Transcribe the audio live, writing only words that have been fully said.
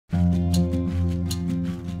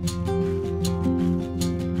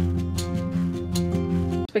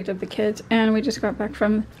Picked up the kids and we just got back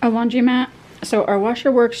from a laundromat. So our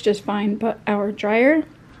washer works just fine, but our dryer,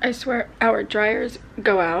 I swear our dryers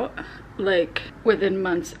go out like within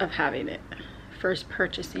months of having it, first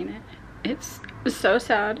purchasing it. It's so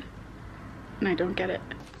sad and I don't get it.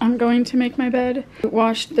 I'm going to make my bed,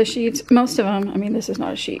 washed the sheets, most of them. I mean, this is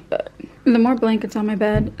not a sheet, but the more blankets on my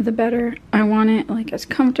bed, the better. I want it like as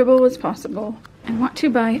comfortable as possible. I want to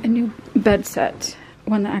buy a new bed set,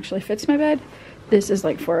 one that actually fits my bed. This is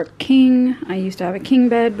like for a king. I used to have a king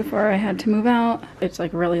bed before I had to move out. It's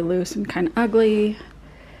like really loose and kind of ugly.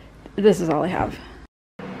 This is all I have.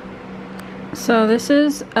 So this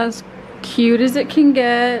is as cute as it can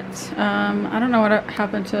get. I don't know what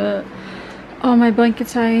happened to all my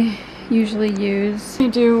blankets I usually use. I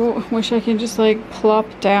do wish I could just like plop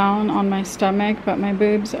down on my stomach, but my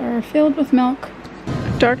boobs are filled with milk.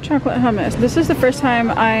 Dark chocolate hummus. This is the first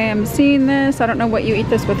time I am seeing this. I don't know what you eat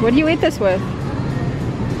this with. What do you eat this with?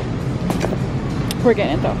 We're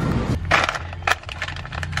getting it though.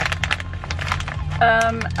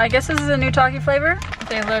 I guess this is a new Taki flavor.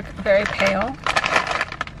 They look very pale.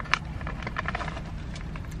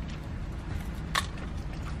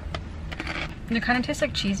 They kind of taste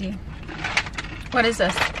like cheesy. What is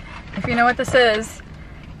this? If you know what this is,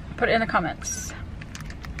 put it in the comments.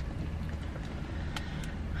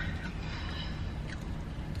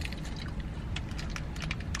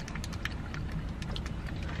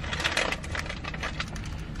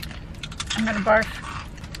 I'm gonna barf.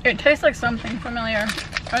 It tastes like something familiar.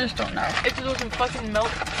 I just don't know. It's those fucking milk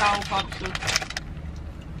cow popsicle.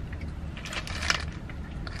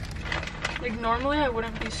 Like normally I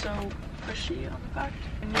wouldn't be so pushy on the fact.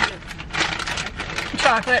 I need it.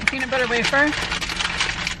 Chocolate peanut butter wafer.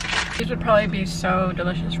 These would probably be so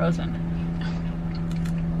delicious frozen.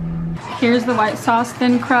 Here's the white sauce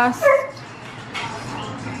thin crust.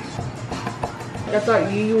 I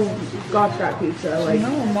thought you got that pizza. Like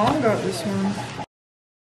no, mom got this one.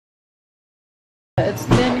 It's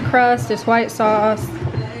thin crust, it's white sauce,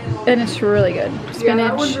 and it's really good. Spinach. Yeah,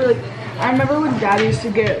 that was really, I remember when Dad used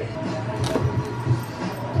to get.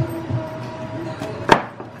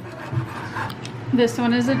 This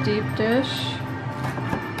one is a deep dish.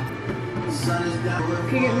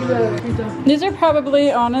 Can you get me the pizza? These are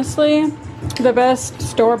probably, honestly, the best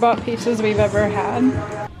store-bought pizzas we've ever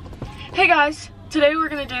had. Hey guys, today we're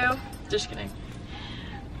gonna do, just kidding.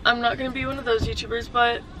 I'm not gonna be one of those YouTubers,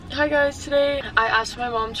 but hi guys, today I asked my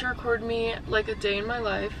mom to record me like a day in my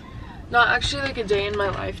life. Not actually like a day in my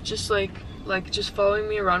life, just like just following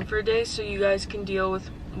me around for a day so you guys can deal with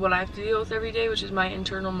what I have to deal with every day, which is my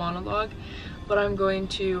internal monologue. But I'm going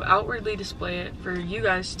to outwardly display it for you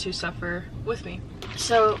guys to suffer with me.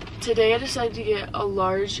 So today I decided to get a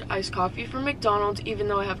large iced coffee from McDonald's. Even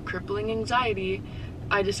though I have crippling anxiety,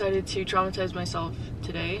 I decided to traumatize myself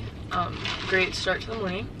today. Great start to the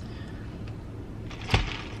morning.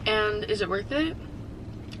 And is it worth it?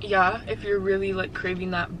 Yeah, if you're really like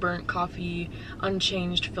craving that burnt coffee,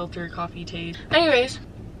 unchanged filter coffee taste. Anyways,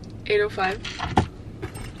 8:05.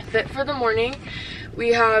 Fit for the morning.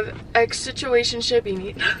 We have X situationship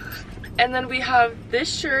beanie. And then we have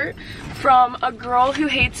this shirt from a girl who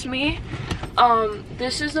hates me.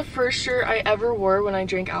 This is the first shirt I ever wore when I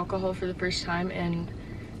drank alcohol for the first time, and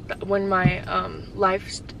when my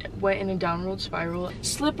life went in a downward spiral.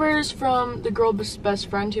 Slippers from the girl best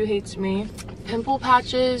friend who hates me. Pimple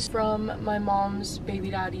patches from my mom's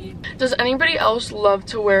baby daddy. Does anybody else love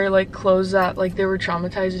to wear like clothes that like they were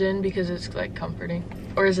traumatized in because it's like comforting?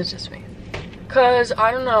 Or is it just me? Cause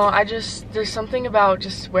I don't know, there's something about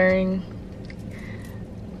just wearing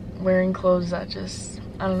clothes that just,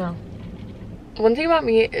 I don't know. One thing about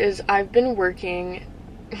me is I've been working,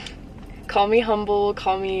 call me humble,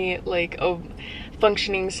 call me like a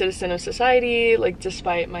functioning citizen of society, like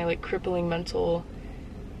despite my like crippling mental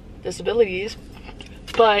disabilities.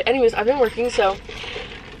 But anyways, I've been working, so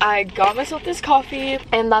I got myself this coffee,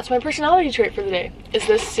 and that's my personality trait for the day, is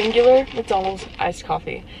this singular McDonald's iced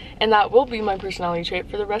coffee. And that will be my personality trait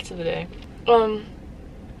for the rest of the day.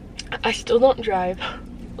 I still don't drive.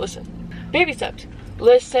 Listen, baby steps.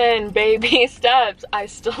 Listen, baby steps. I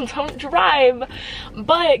still don't drive.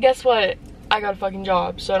 But guess what? I got a fucking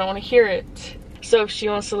job, so I don't want to hear it. So if she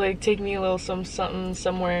wants to like take me a little something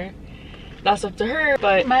somewhere, that's up to her.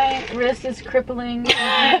 But my wrist is crippling.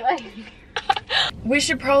 We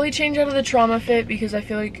should probably change out of the trauma fit because I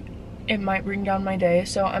feel like it might bring down my day.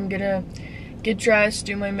 So I'm gonna get dressed,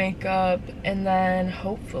 do my makeup, and then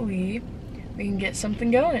hopefully we can get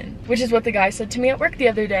something going. Which is what the guy said to me at work the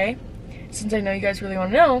other day. Since I know you guys really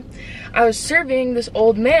want to know, I was serving this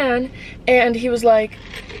old man, and he was like,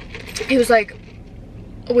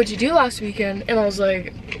 what'd you do last weekend? And I was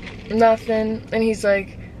like, nothing. And he's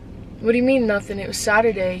like, what do you mean nothing? It was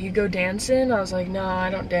Saturday. You go dancing? I was like, no, I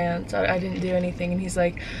don't dance. I didn't do anything. And he's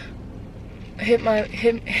like, hit my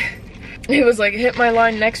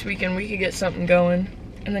line next week and we could get something going.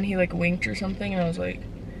 And then he like winked or something, and I was like,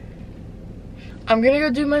 I'm gonna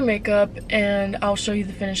go do my makeup and I'll show you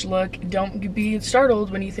the finished look. Don't be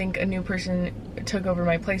startled when you think a new person took over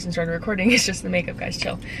my place and started recording. It's just the makeup, guys.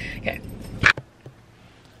 Chill. Okay.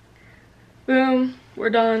 Boom. We're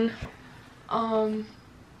done.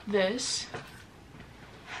 This.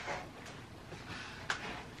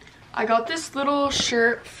 I got this little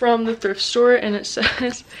shirt from the thrift store, and it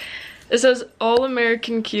says All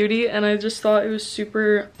American Cutie, and I just thought it was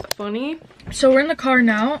super funny. So we're in the car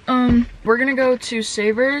now. We're gonna go to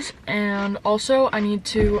Savers, and also I need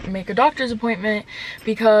to make a doctor's appointment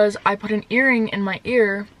because I put an earring in my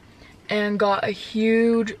ear and got a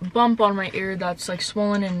huge bump on my ear that's like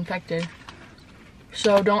swollen and infected.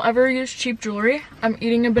 So don't ever use cheap jewelry. I'm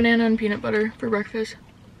eating a banana and peanut butter for breakfast.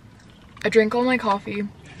 I drank all my coffee.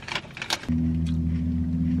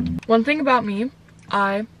 One thing about me,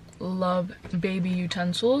 I love baby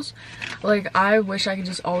utensils. Like, I wish I could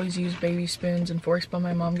just always use baby spoons and forks, but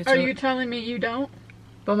my mom gets you telling me you don't?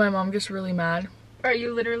 But my mom gets really mad. Are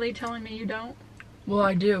you literally telling me you don't? Well,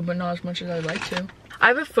 I do, but not as much as I'd like to. I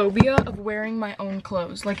have a phobia of wearing my own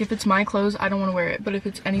clothes. Like, if it's my clothes, I don't want to wear it. But if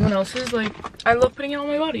it's anyone else's, like, I love putting it on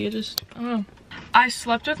my body. It just, I don't know. I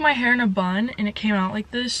slept with my hair in a bun, and it came out like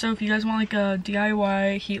this. So if you guys want, like, a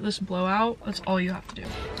DIY heatless blowout, that's all you have to do.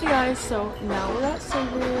 Hey, guys. So now we're at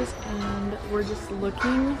Savers, and we're just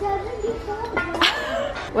looking.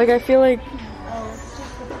 Like, I feel like...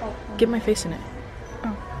 Get my face in it.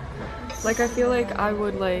 Oh. Like, I feel like I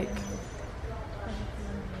would, like...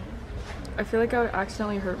 I feel like I would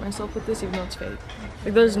accidentally hurt myself with this, even though it's fake.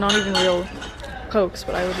 Like, there's not even real pokes,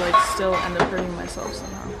 but I would like still end up hurting myself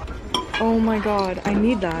somehow. Oh my god, I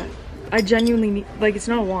need that. I genuinely need, like, it's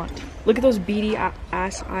not a want. Look at those beady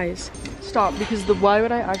ass eyes. Stop, because why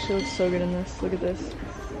would I actually look so good in this? Look at this.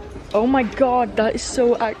 Oh my god, that is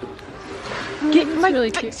so get my really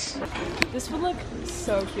cute. This would look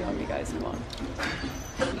so cute on you guys. Come on.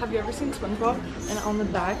 Have you ever seen SpongeBob? And on the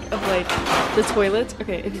back of like the toilets,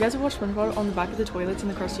 okay, if you guys have watched SpongeBob, on the back of the toilets in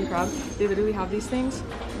the Krusty Krab, they literally have these things,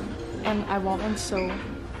 and I want one so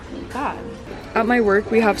bad. At my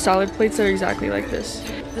work, we have salad plates that are exactly like this.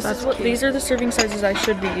 These are the serving sizes I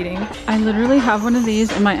should be eating. I literally have one of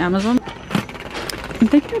these in my Amazon. I'm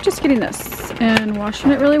thinking of just getting this and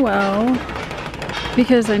washing it really well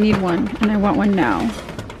because I need one and I want one now.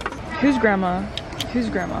 Who's grandma? Who's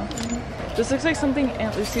grandma? This looks like something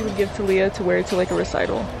Aunt Lucy would give to Leah to wear to like a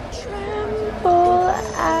recital. Tremble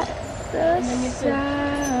at the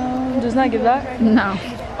sound. Doesn't that give that? No.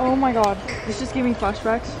 Oh my god. This just gave me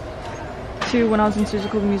flashbacks to when I was in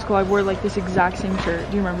Physical the Musical. I wore like this exact same shirt.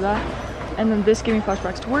 Do you remember that? And then this gave me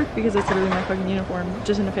flashbacks to work because it's literally my fucking uniform,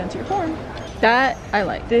 just in a fancier form. That I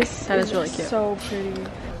like. This that is really cute. So pretty.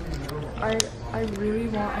 I really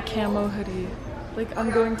want a camo hoodie. Like, I'm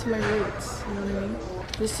going to my roots, you know what I mean?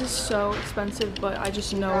 This is so expensive, but I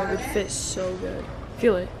just know it would fit so good.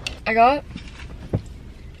 Feel it. I got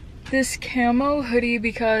this camo hoodie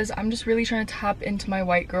because I'm just really trying to tap into my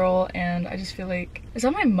white girl, and I just feel like, is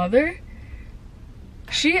that my mother?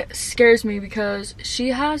 She scares me because she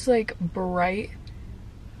has like bright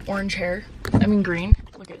orange hair. I mean green.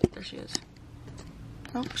 Look at it, there she is.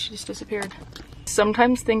 Oh, she just disappeared.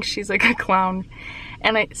 Sometimes think she's like a clown,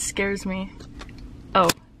 and it scares me. Oh,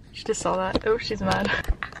 she just saw that. Oh, she's mad.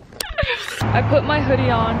 I put my hoodie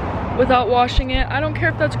on without washing it. I don't care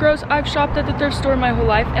if that's gross. I've shopped at the thrift store my whole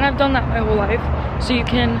life, and I've done that my whole life. So you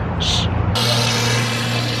can shh.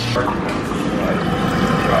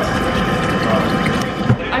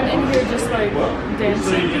 I'm in here just like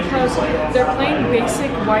dancing because they're playing basic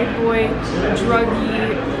white boy,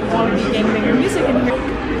 druggy, wannabe gangbanger music in here.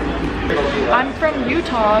 I'm from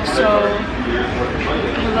Utah, so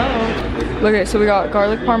hello. Okay, so we got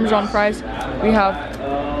garlic parmesan fries. We have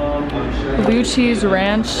blue cheese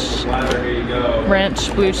ranch,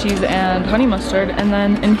 blue cheese, and honey mustard. And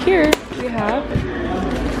then in here we have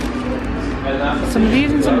some of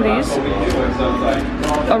these and some of these.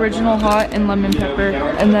 Original hot and lemon pepper.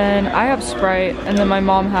 And then I have Sprite, and then my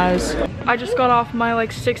mom has. I just got off my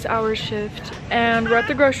like 6-hour shift, and we're at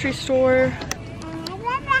the grocery store.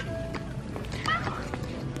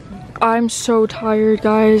 I'm so tired,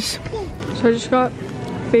 guys. So I just got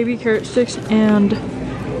baby carrot sticks and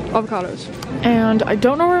avocados. And I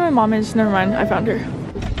don't know where my mom is. Never mind, I found her.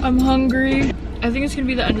 I'm hungry. I think it's gonna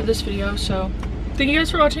be the end of this video, so thank you guys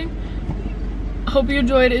for watching. Hope you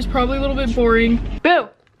enjoyed. It's probably a little bit boring. Boo!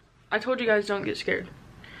 I told you guys don't get scared.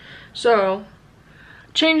 So,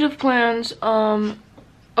 change of plans.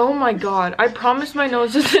 Oh my god, I promise my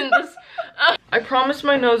nose isn't this I promise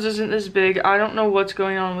my nose isn't this big. I don't know what's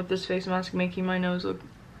going on with this face mask making my nose look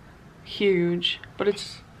huge, but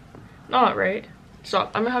it's not, right?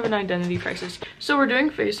 Stop, I'm gonna have an identity crisis. So we're doing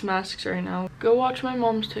face masks right now. Go watch my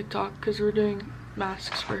mom's TikTok because we're doing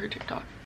masks for her TikTok.